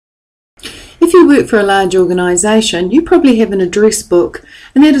you work for a large organisation, you probably have an address book,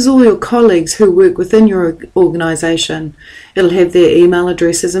 and that is all your colleagues who work within your organisation. It'll have their email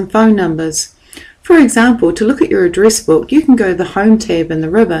addresses and phone numbers. For example, to look at your address book, you can go to the Home tab in the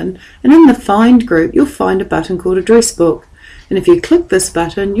ribbon, and in the Find group you'll find a button called Address Book. And if you click this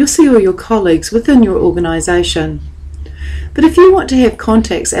button, you'll see all your colleagues within your organisation. But if you want to have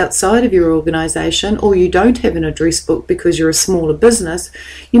contacts outside of your organisation, or you don't have an address book because you're a smaller business,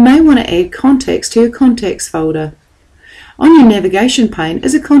 you may want to add contacts to your contacts folder. On your navigation pane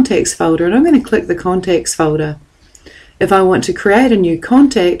is a contacts folder, and I'm going to click the contacts folder. If I want to create a new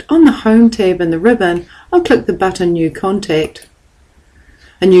contact, on the Home tab in the ribbon, I'll click the button New Contact.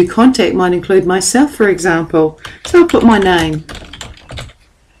 A new contact might include myself, for example, so I'll put my name.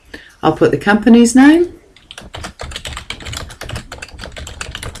 I'll put the company's name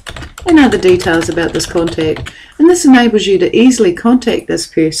and other details about this contact, and this enables you to easily contact this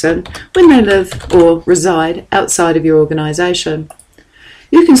person when they live or reside outside of your organisation.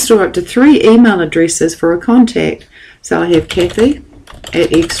 You can store up to 3 email addresses for a contact, so I have Kathy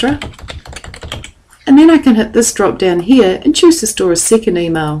at Extra, and then I can hit this drop down here and choose to store a second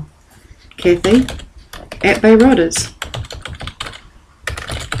email, Kathy at Bayrodders,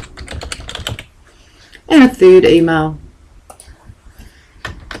 and a third email.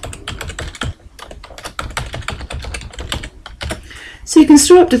 So you can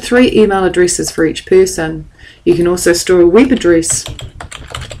store up to 3 email addresses for each person. You can also store a web address.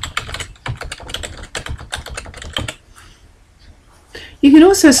 You can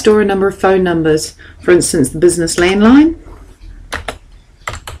also store a number of phone numbers, for instance the business landline,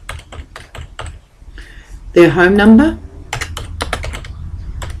 their home number,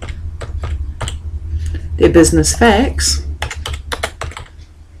 their business fax,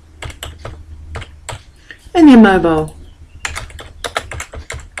 and their mobile.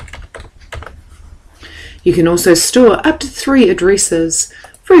 You can also store up to 3 addresses.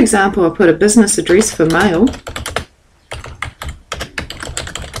 For example, I'll put a business address for mail,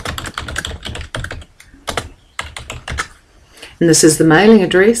 and this is the mailing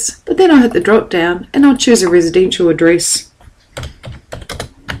address, but then I'll hit the drop down and I'll choose a residential address.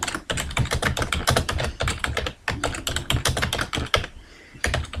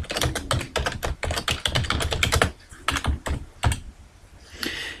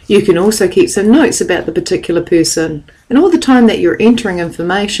 You can also keep some notes about the particular person, and all the time that you're entering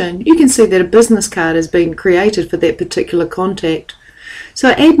information, you can see that a business card has been created for that particular contact. So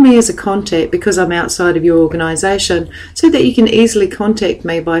add me as a contact because I'm outside of your organisation, so that you can easily contact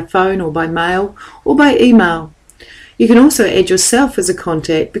me by phone or by mail or by email. You can also add yourself as a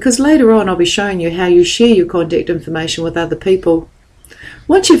contact because later on I'll be showing you how you share your contact information with other people.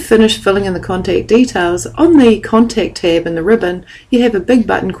 Once you've finished filling in the contact details, on the Contact tab in the ribbon you have a big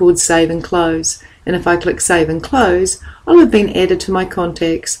button called Save and Close, and if I click Save and Close, I'll have been added to my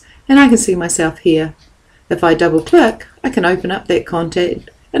contacts and I can see myself here. If I double click, I can open up that contact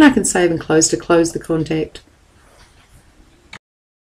and I can save and close to close the contact.